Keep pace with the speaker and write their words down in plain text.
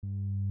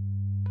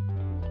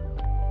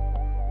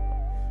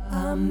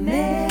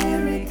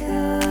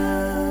America,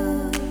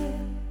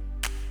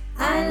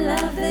 I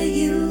love the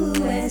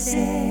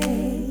USA.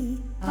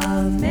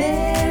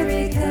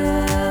 America,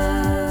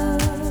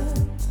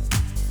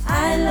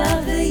 I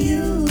love the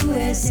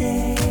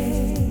USA.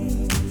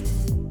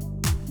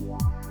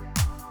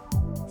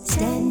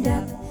 Stand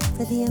up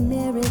for the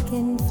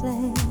American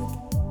flag.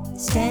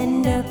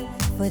 Stand up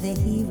for the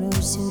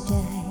heroes who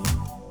died.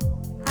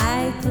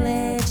 I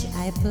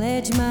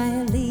pledge my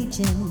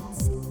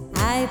allegiance.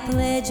 I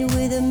pledge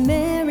with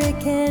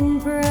American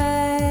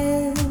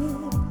pride.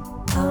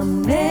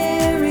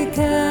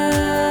 America,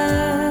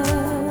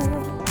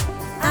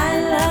 I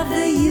love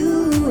the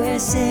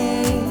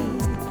USA.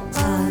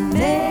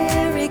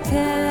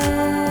 America,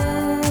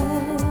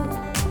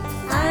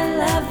 I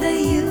love the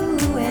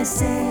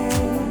USA.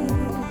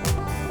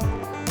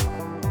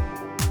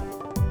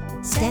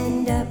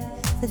 Stand up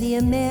for the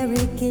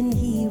American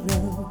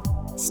hero.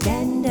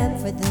 Stand up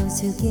for those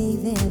who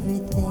gave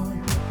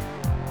everything.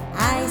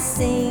 I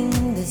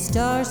sing the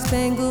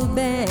Star-Spangled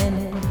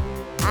Banner.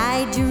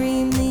 I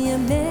dream the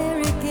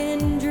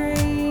American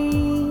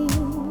dream.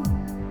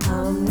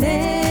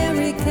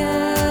 America,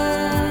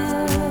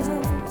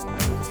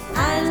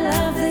 I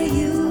love the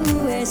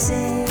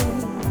USA.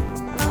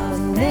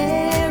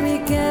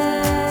 America,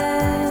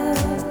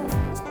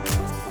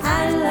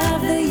 I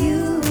love the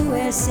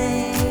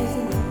USA.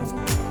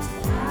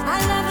 I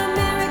love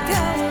America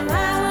where I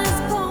was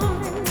born.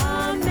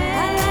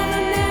 I love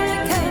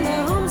America, my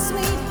home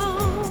sweet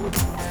home.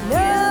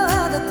 No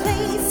other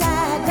place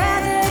I'd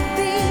rather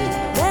be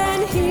than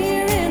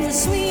here in the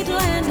sweet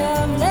land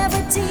of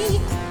liberty.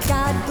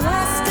 God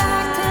bless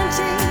our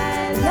country,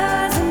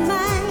 yours and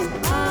mine.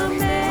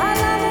 I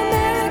love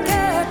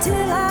America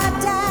till I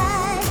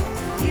die.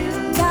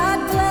 God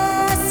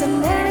bless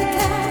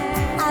America,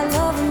 I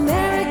love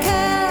America,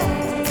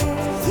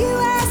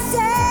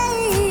 USA.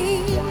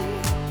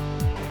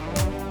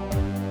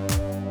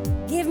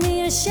 Give me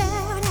a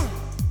shout out.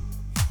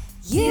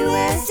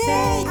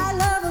 USA, I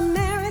love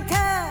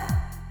America.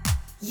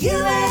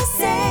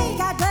 USA,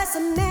 God bless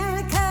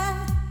America.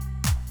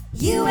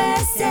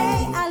 USA,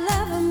 I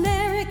love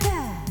America.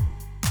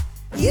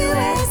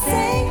 USA.